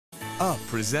Up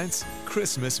presents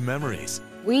Christmas Memories.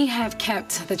 We have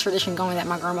kept the tradition going that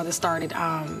my grandmother started.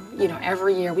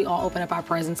 Every year we all open up our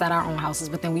presents at our own houses,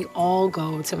 but then we all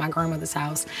go to my grandmother's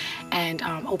house and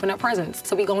open up presents.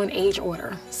 So we go in age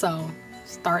order. So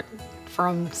start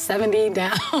from 70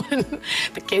 down.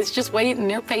 The kids just wait and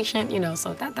they're patient,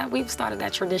 so that we've started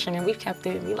that tradition and we've kept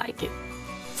it and we like it.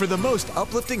 For the most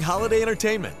uplifting holiday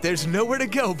entertainment, there's nowhere to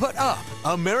go but Up,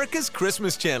 America's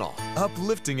Christmas channel.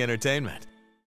 Uplifting entertainment.